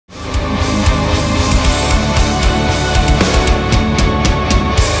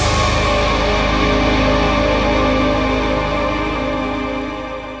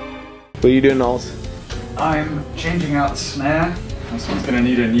What are you doing, Knowles? I'm changing out the snare. This one's going to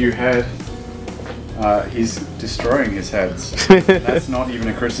need a new head. He's destroying his heads. That's not even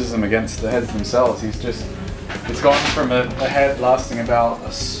a criticism against the heads themselves. It's gone from a head lasting about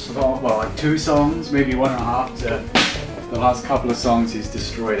a song, well, like 2 songs, maybe 1.5, to the last couple of songs he's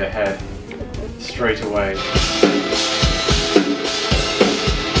destroyed a head straight away.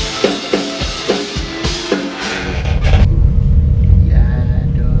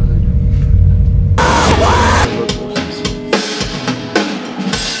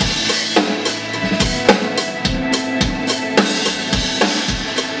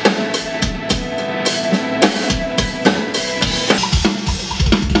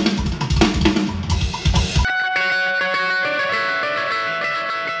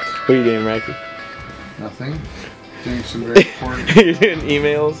 What are you doing, Racky? Nothing. Doing some very important. You're doing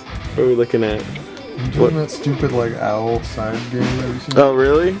emails? What are we looking at? I'm doing that stupid like owl side game that we seen. Oh,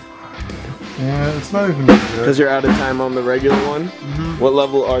 really? Yeah, it's not even that good. Because you're out of time on the regular one? Mm-hmm. What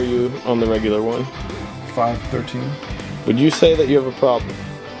level are you on the regular one? 513. Would you say that you have a problem?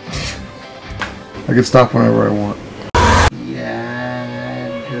 I can stop whenever I want.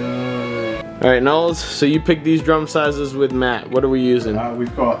 Alright, Knowles, so you picked these drum sizes with Matt. What are we using?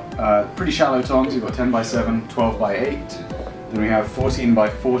 We've got pretty shallow toms. We've got 10x7, 12x8. Then we have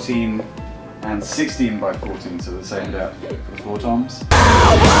 14x14 and 16x14, so the same depth for the 4 toms.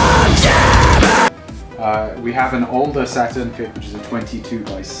 We have an older Saturn kit, which is a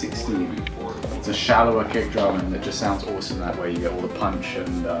 22x16. It's a shallower kick drum, and it just sounds awesome that way. You get all the punch,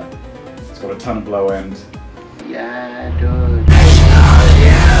 and it's got a ton of blow end. Yeah, dude.